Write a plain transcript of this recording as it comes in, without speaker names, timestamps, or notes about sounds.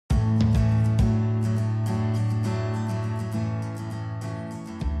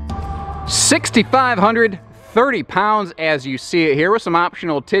6,530 pounds as you see it here with some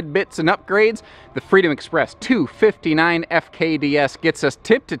optional tidbits and upgrades. The Freedom Express 259 FKDS gets us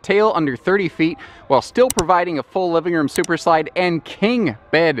tip to tail under 30 feet while still providing a full living room super slide and king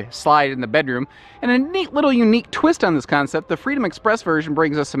bed slide in the bedroom. And a neat little unique twist on this concept, the Freedom Express version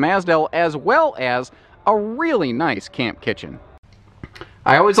brings us some Azdel as well as a really nice camp kitchen.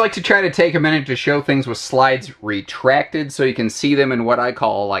 I always like to try to take a minute to show things with slides retracted so you can see them in what I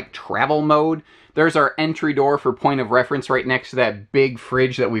call like travel mode. There's our entry door for point of reference right next to that big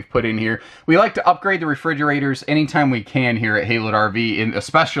fridge that we've put in here. We like to upgrade the refrigerators anytime we can here at Haylett RV,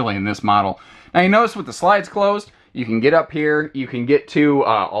 especially in this model. Now you notice with the slides closed, you can get up here, you can get to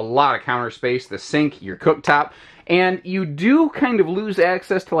a lot of counter space, the sink, your cooktop, and you do kind of lose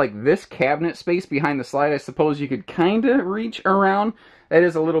access to like this cabinet space behind the slide. I suppose you could kind of reach around. That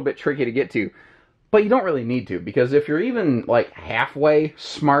is a little bit tricky to get to, but you don't really need to, because if you're even like halfway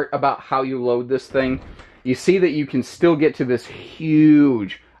smart about how you load this thing, you see that you can still get to this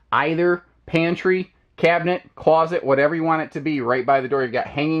huge either pantry, cabinet, closet, whatever you want it to be, right by the door. You've got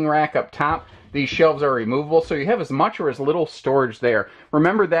hanging rack up top. These shelves are removable, so you have as much or as little storage there.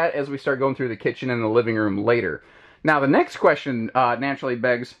 Remember that as we start going through the kitchen and the living room later. Now the next question naturally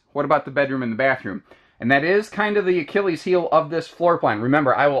begs, what about the bedroom and the bathroom? And that is kind of the Achilles heel of this floor plan.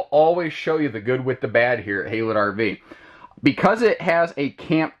 Remember, I will always show you the good with the bad here at Haylett RV. Because it has a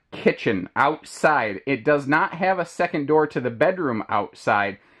camp kitchen outside, it does not have a second door to the bedroom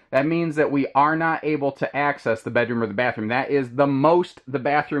outside. That means that we are not able to access the bedroom or the bathroom. That is the most the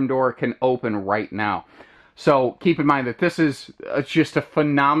bathroom door can open right now. So keep in mind that this is just a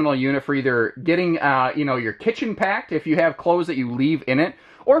phenomenal unit for either getting your kitchen packed if you have clothes that you leave in it,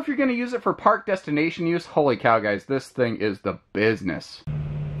 or if you're going to use it for park destination use. Holy cow, guys, this thing is the business.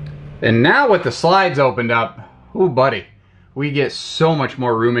 And now with the slides opened up, ooh buddy, we get so much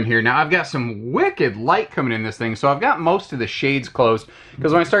more room in here. Now I've got some wicked light coming in this thing, so I've got most of the shades closed,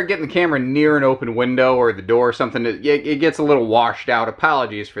 because when I start getting the camera near an open window or the door or something, it gets a little washed out.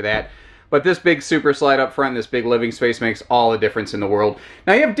 Apologies for that. But this big super slide up front, this big living space makes all the difference in the world.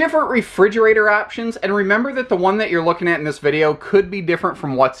 Now you have different refrigerator options, and remember that the one that you're looking at in this video could be different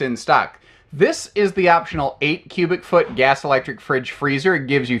from what's in stock. This is the optional 8 cubic foot gas electric fridge freezer. It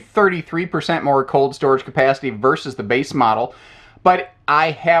gives you 33% more cold storage capacity versus the base model. But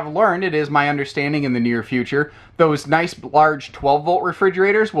I have learned, it is my understanding in the near future, those nice large 12 volt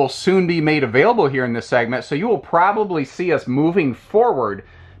refrigerators will soon be made available here in this segment, so you will probably see us moving forward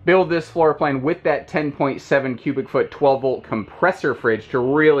build this floor plan with that 10.7 cubic foot 12 volt compressor fridge to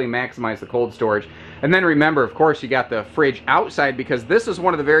really maximize the cold storage. And then remember, of course, you got the fridge outside, because this is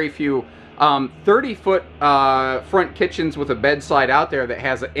one of the very few 30 foot front kitchens with a bed slide out there that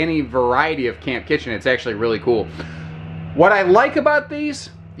has any variety of camp kitchen. It's actually really cool. What I like about these,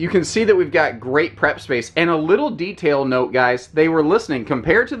 you can see that we've got great prep space. And a little detail note, guys, they were listening.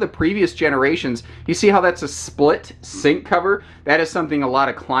 Compared to the previous generations, you see how that's a split sink cover? That is something a lot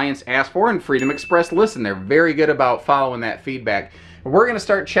of clients ask for, and Freedom Express, listen, they're very good about following that feedback. We're going to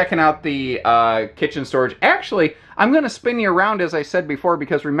start checking out the kitchen storage. Actually, I'm going to spin you around, as I said before,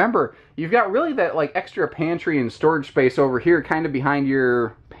 because remember, you've got really that like extra pantry and storage space over here, kind of behind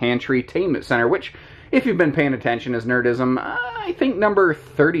your pantry-tainment center, which, if you've been paying attention as nerdism, I think number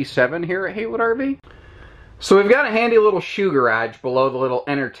 37 here at Haylett RV. So we've got a handy little shoe garage below the little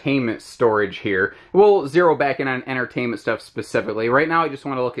entertainment storage here. We'll zero back in on entertainment stuff specifically. Right now I just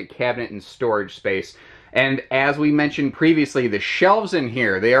want to look at cabinet and storage space. And as we mentioned previously, the shelves in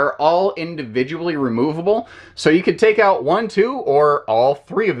here, they are all individually removable. So you could take out 1, 2, or all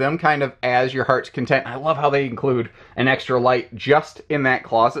 3 of them kind of as your heart's content. I love how they include an extra light just in that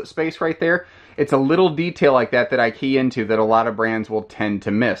closet space right there. It's a little detail like that that I key into that a lot of brands will tend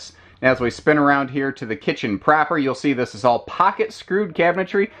to miss. Now, as we spin around here to the kitchen proper, you'll see this is all pocket screwed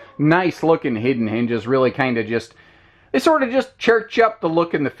cabinetry. Nice looking hidden hinges, really kind of just, they sort of just church up the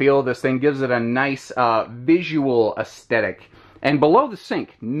look and the feel of this thing, gives it a nice visual aesthetic. And below the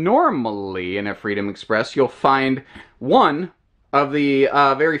sink, normally in a Freedom Express, you'll find one of the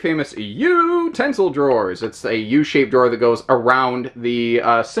very famous utensil drawers. It's a U-shaped drawer that goes around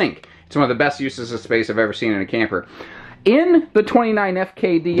the sink. It's one of the best uses of space I've ever seen in a camper. In the 29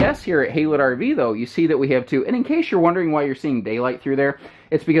 FKDS here at Haylett RV, though, you see that we have 2. And in case you're wondering why you're seeing daylight through there,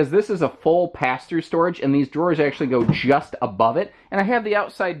 it's because this is a full pass-through storage, and these drawers actually go just above it. And I have the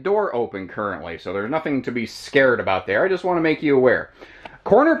outside door open currently, so there's nothing to be scared about there. I just want to make you aware.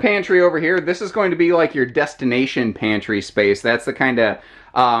 Corner pantry over here, this is going to be like your destination pantry space. That's the kind of,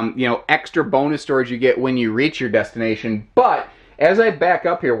 extra bonus storage you get when you reach your destination. But As I back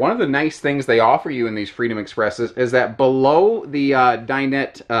up here, one of the nice things they offer you in these Freedom Expresses is that below the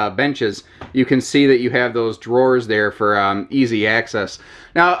dinette benches, you can see that you have those drawers there for easy access.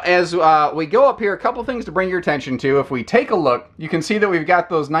 Now, as we go up here, a couple things to bring your attention to. If we take a look, you can see that we've got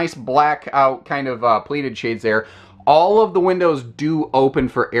those nice black out kind of pleated shades there. All of the windows do open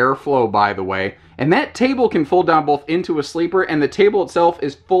for airflow, by the way. And that table can fold down both into a sleeper, and the table itself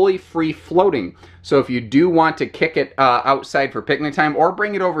is fully free floating. So if you do want to kick it outside for picnic time, or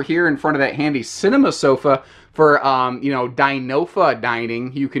bring it over here in front of that handy cinema sofa for, you know, Dinofa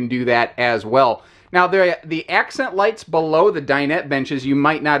dining, you can do that as well. Now, the accent lights below the dinette benches, you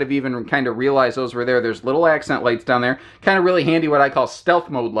might not have even kind of realized those were there. There's little accent lights down there. Kind of really handy, what I call stealth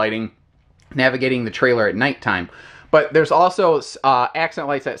mode lighting, navigating the trailer at nighttime. But there's also accent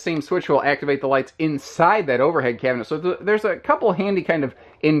lights. That same switch will activate the lights inside that overhead cabinet. So there's a couple handy kind of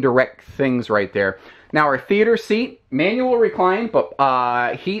indirect things right there. Now, our theater seat, manual recline,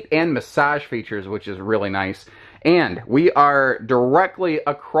 but heat and massage features, which is really nice. And we are directly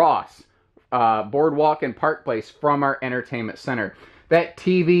across Boardwalk and Park Place from our entertainment center. That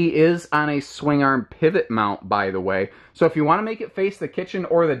TV is on a swing arm pivot mount, by the way. So if you want to make it face the kitchen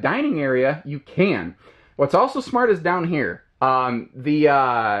or the dining area, you can. What's also smart is down here,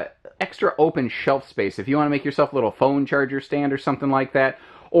 the extra open shelf space. If you want to make yourself a little phone charger stand or something like that.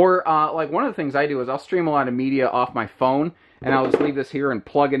 Or like one of the things I do is I'll stream a lot of media off my phone, and I'll just leave this here and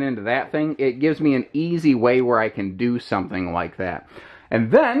plug it into that thing. It gives me an easy way where I can do something like that. And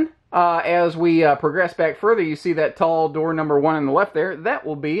then, as we progress back further, you see that tall door number 1 on the left there. That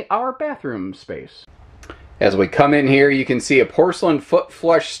will be our bathroom space. As we come in here, you can see a porcelain foot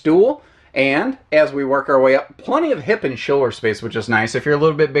flush stool. And as we work our way up, plenty of hip and shoulder space, which is nice. If you're a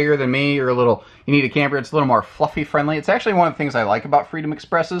little bit bigger than me, or you need a camper, it's a little more fluffy friendly. It's actually one of the things I like about Freedom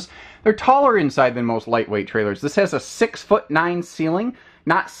Expresses. They're taller inside than most lightweight trailers. This has a 6'9" ceiling,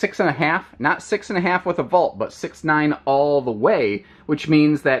 not 6.5, not 6.5 with a vault, but 6'9" all the way, which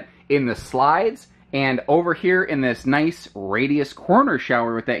means that in the slides and over here in this nice radius corner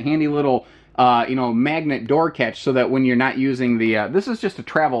shower with that handy little you know, magnet door catch, so that when you're not using the, this is just a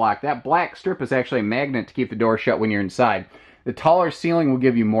travel lock. That black strip is actually a magnet to keep the door shut when you're inside. The taller ceiling will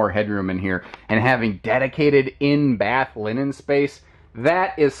give you more headroom in here. And having dedicated in-bath linen space,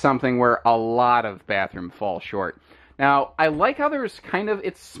 that is something where a lot of bathrooms fall short. Now, I like how there's kind of,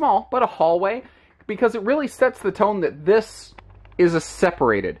 it's small, but a hallway, because it really sets the tone that this is a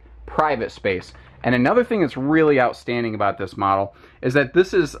separated, private space. And another thing that's really outstanding about this model is that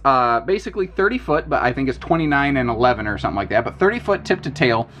this is basically 30 foot, but I think it's 29 and 11 or something like that, but 30 foot tip to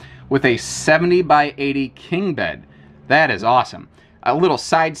tail with a 70 by 80 king bed. That is awesome. Little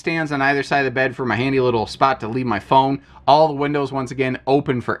side stands on either side of the bed for my handy little spot to leave my phone. All the windows, once again,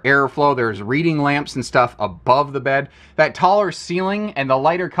 open for airflow. There's reading lamps and stuff above the bed. That taller ceiling and the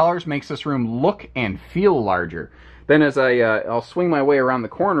lighter colors makes this room look and feel larger. Then as I'll swing my way around the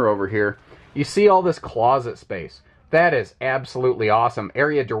corner over here, you see all this closet space. That is absolutely awesome.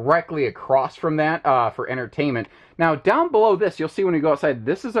 Area directly across from that for entertainment. Now, down below this, you'll see when we go outside,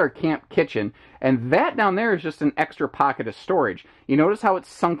 this is our camp kitchen, and that down there is just an extra pocket of storage. You notice how it's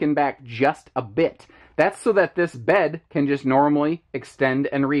sunken back just a bit. That's so that this bed can just normally extend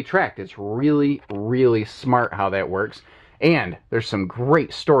and retract. It's really, really smart how that works. And there's some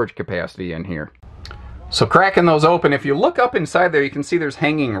great storage capacity in here. So cracking those open, if you look up inside there, you can see there's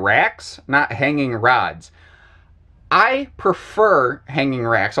hanging racks, not hanging rods. I prefer hanging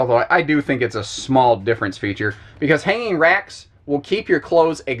racks, although I do think it's a small difference feature, because hanging racks will keep your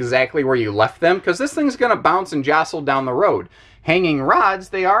clothes exactly where you left them, because this thing's going to bounce and jostle down the road. Hanging rods,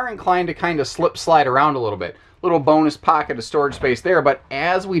 they are inclined to kind of slide around a little bit. Little bonus pocket of storage space there, but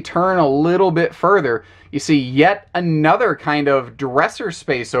as we turn a little bit further, you see yet another kind of dresser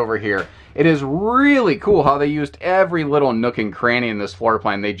space over here. It is really cool how they used every little nook and cranny in this floor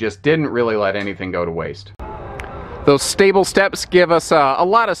plan. They just didn't really let anything go to waste. Those stable steps give us a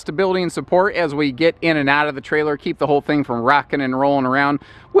lot of stability and support as we get in and out of the trailer, keep the whole thing from rocking and rolling around.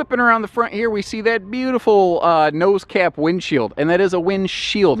 Whipping around the front here, we see that beautiful nose cap windshield, and that is a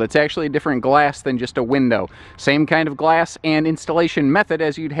windshield. It's actually a different glass than just a window. Same kind of glass and installation method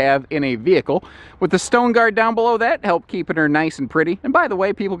as you'd have in a vehicle. With the stone guard down below that, help keeping her nice and pretty. And by the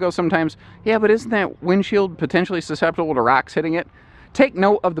way, people go sometimes, yeah, but isn't that windshield potentially susceptible to rocks hitting it? Take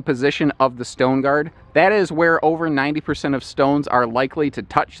note of the position of the stone guard. That is where over 90% of stones are likely to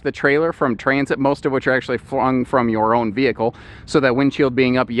touch the trailer from transit, most of which are actually flung from your own vehicle. So that windshield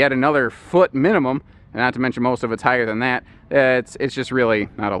being up yet another foot minimum, and not to mention most of it's higher than that, it's just really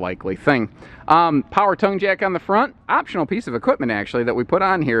not a likely thing. Power tongue jack on the front, optional piece of equipment actually that we put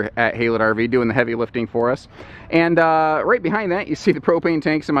on here at Haylett RV, doing the heavy lifting for us. And right behind that you see the propane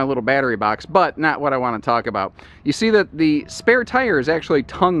tanks and my little battery box, but not what I want to talk about. You see that the spare tire is actually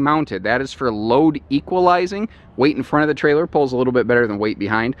tongue mounted. That is for load equalizing. Weight in front of the trailer pulls a little bit better than weight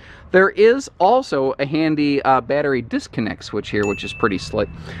behind. There is also a handy battery disconnect switch here, which is pretty slick.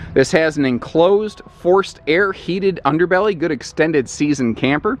 This has an enclosed forced air heated underbelly, good extended season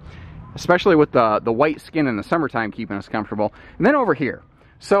camper, especially with the white skin in the summertime keeping us comfortable. And then over here,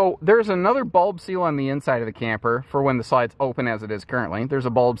 so there's another bulb seal on the inside of the camper for when the slide's open as it is currently. There's a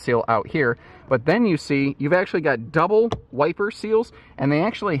bulb seal out here, but then you see you've actually got double wiper seals, and they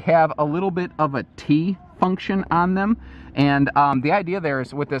actually have a little bit of a T function on them. And the idea there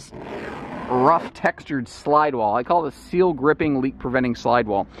is with this rough textured slide wall, I call it a seal gripping leak preventing slide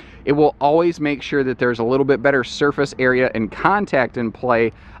wall, it will always make sure that there's a little bit better surface area and contact in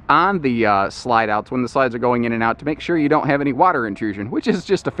play on the slide outs when the slides are going in and out, to make sure you don't have any water intrusion, which is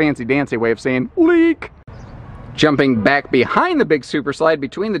just a fancy dancy way of saying leak. Jumping back behind the big super slide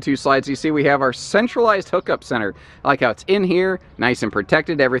between the two slides, you see we have our centralized hookup center. I like how it's in here, nice and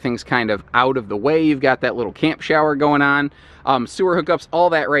protected. Everything's kind of out of the way. You've got that little camp shower going on, sewer hookups, all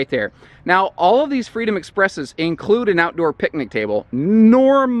that right there. Now, all of these Freedom Expresses include an outdoor picnic table.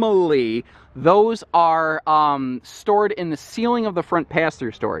 Normally, those are stored in the ceiling of the front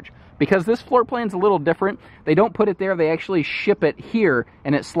pass-through storage. Because this floor plan's a little different, they don't put it there, they actually ship it here,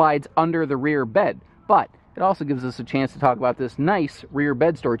 and it slides under the rear bed. But it also gives us a chance to talk about this nice rear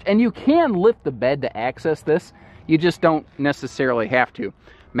bed storage. And you can lift the bed to access this, you just don't necessarily have to.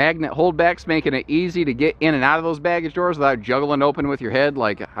 Magnet holdbacks, making it easy to get in and out of those baggage doors without juggling open with your head,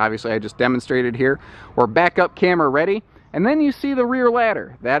 like obviously I just demonstrated here. We're backup camera ready. And then you see the rear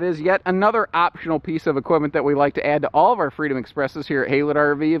ladder. That is yet another optional piece of equipment that we like to add to all of our Freedom Expresses here at Haylett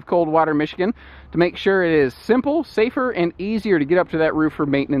RV of Coldwater, Michigan, to make sure it is simple, safer, and easier to get up to that roof for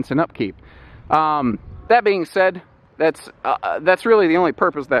maintenance and upkeep. That being said, that's really the only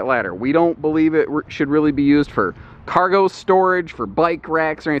purpose of that ladder. We don't believe it should really be used for cargo storage, for bike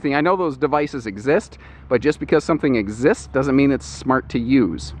racks, or anything. I know those devices exist, but just because something exists doesn't mean it's smart to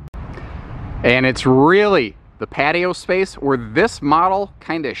use. And it's really the patio space where this model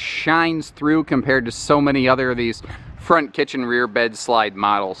kind of shines through compared to so many other of these front kitchen rear bed slide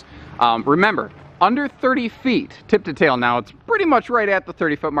models. Remember, under 30 feet tip to tail. Now it's pretty much right at the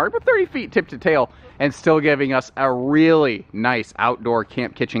 30-foot mark, but 30 feet tip to tail, and still giving us a really nice outdoor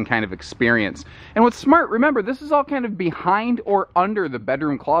camp kitchen kind of experience. And what's smart, remember, this is all kind of behind or under the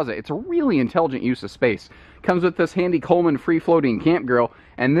bedroom closet. It's a really intelligent use of space. Comes with this handy Coleman free-floating camp grill,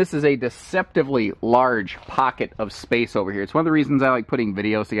 and this is a deceptively large pocket of space over here. It's one of the reasons I like putting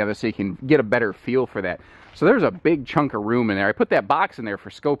videos together, so you can get a better feel for that. So there's a big chunk of room in there. I put that box in there for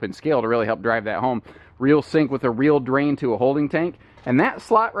scope and scale to really help drive that home. Real sink with a real drain to a holding tank. And that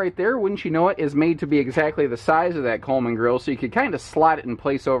slot right there, wouldn't you know it, is made to be exactly the size of that Coleman grill, so you could kind of slot it in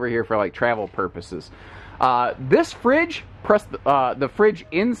place over here for like travel purposes. This fridge, the fridge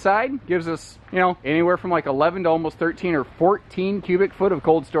inside gives us, you know, anywhere from like 11 to almost 13 or 14 cubic foot of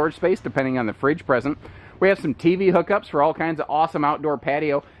cold storage space, depending on the fridge present. We have some TV hookups for all kinds of awesome outdoor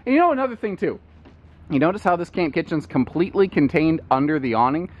patio. And you know, another thing too, you notice how this camp kitchen's completely contained under the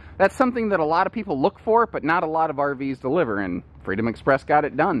awning? That's something that a lot of people look for, but not a lot of RVs deliver, and Freedom Express got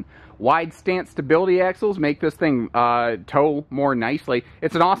it done. Wide stance stability axles make this thing tow more nicely.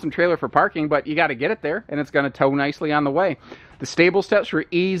 It's an awesome trailer for parking, but you got to get it there, and it's going to tow nicely on the way. The stable steps were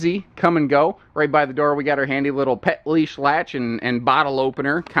easy, come and go. Right by the door, we got our handy little pet leash latch and bottle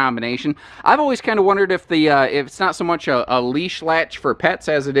opener combination. I've always kind of wondered if if it's not so much a leash latch for pets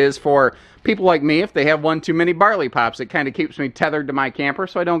as it is for people like me. If they have one too many barley pops, it kind of keeps me tethered to my camper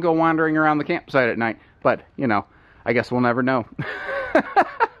so I don't go wandering around the campsite at night. But, you know, I guess we'll never know.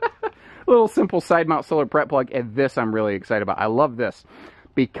 Little simple side mount solar prep plug, and this I'm really excited about. I love this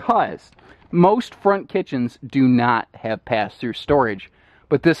because most front kitchens do not have pass-through storage,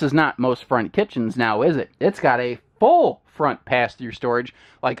 but this is not most front kitchens now, is it? It's got a full front pass-through storage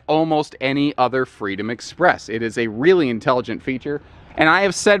like almost any other Freedom Express. It is a really intelligent feature, and I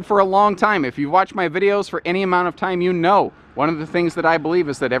have said for a long time, if you've watched my videos for any amount of time, you know one of the things that I believe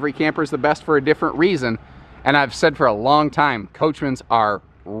is that every camper is the best for a different reason. And I've said for a long time, Coachmans are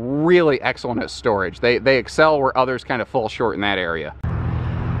really excellent at storage. They excel where others kind of fall short in that area.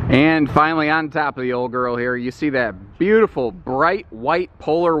 And finally, on top of the old girl here, you see that beautiful bright white,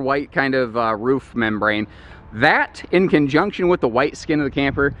 polar white kind of roof membrane. That, in conjunction with the white skin of the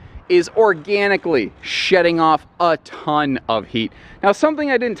camper, is organically shedding off a ton of heat. Now,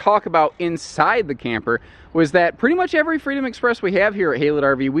 something I didn't talk about inside the camper was that pretty much every Freedom Express we have here at Haylett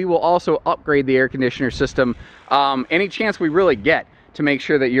RV, we will also upgrade the air conditioner system any chance we really get, to make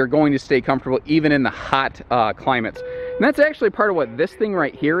sure that you're going to stay comfortable even in the hot climates. And that's actually part of what this thing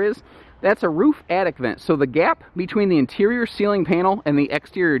right here is. That's a roof attic vent. So the gap between the interior ceiling panel and the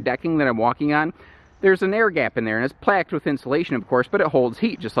exterior decking that I'm walking on, there's an air gap in there, and it's plaqued with insulation, of course, but it holds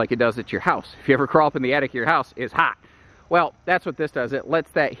heat just like it does at your house. If you ever crawl up in the attic of your house, it's hot. Well, that's what this does. It lets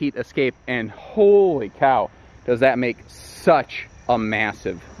that heat escape, and holy cow, does that make such a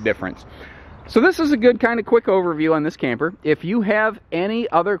massive difference. So this is a good kind of quick overview on this camper. If you have any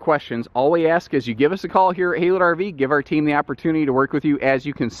other questions, all we ask is you give us a call here at Haylett RV, give our team the opportunity to work with you. As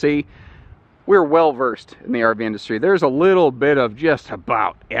you can see, we're well versed in the RV industry. There's a little bit of just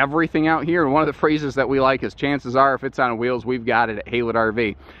about everything out here, and one of the phrases that we like is chances are if it's on wheels, we've got it at Haylett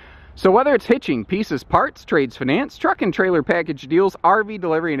RV. So whether it's hitching, pieces, parts, trades, finance, truck and trailer package deals, RV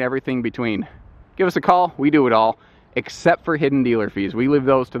delivery, and everything between, give us a call. We do it all, except for hidden dealer fees. We leave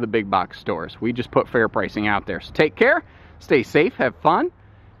those to the big box stores. We just put fair pricing out there. So take care, stay safe, have fun,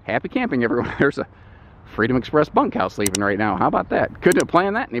 happy camping, everyone. There's a Freedom Express bunkhouse leaving right now. How about that? Couldn't have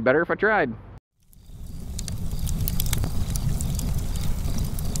planned that any better if I tried.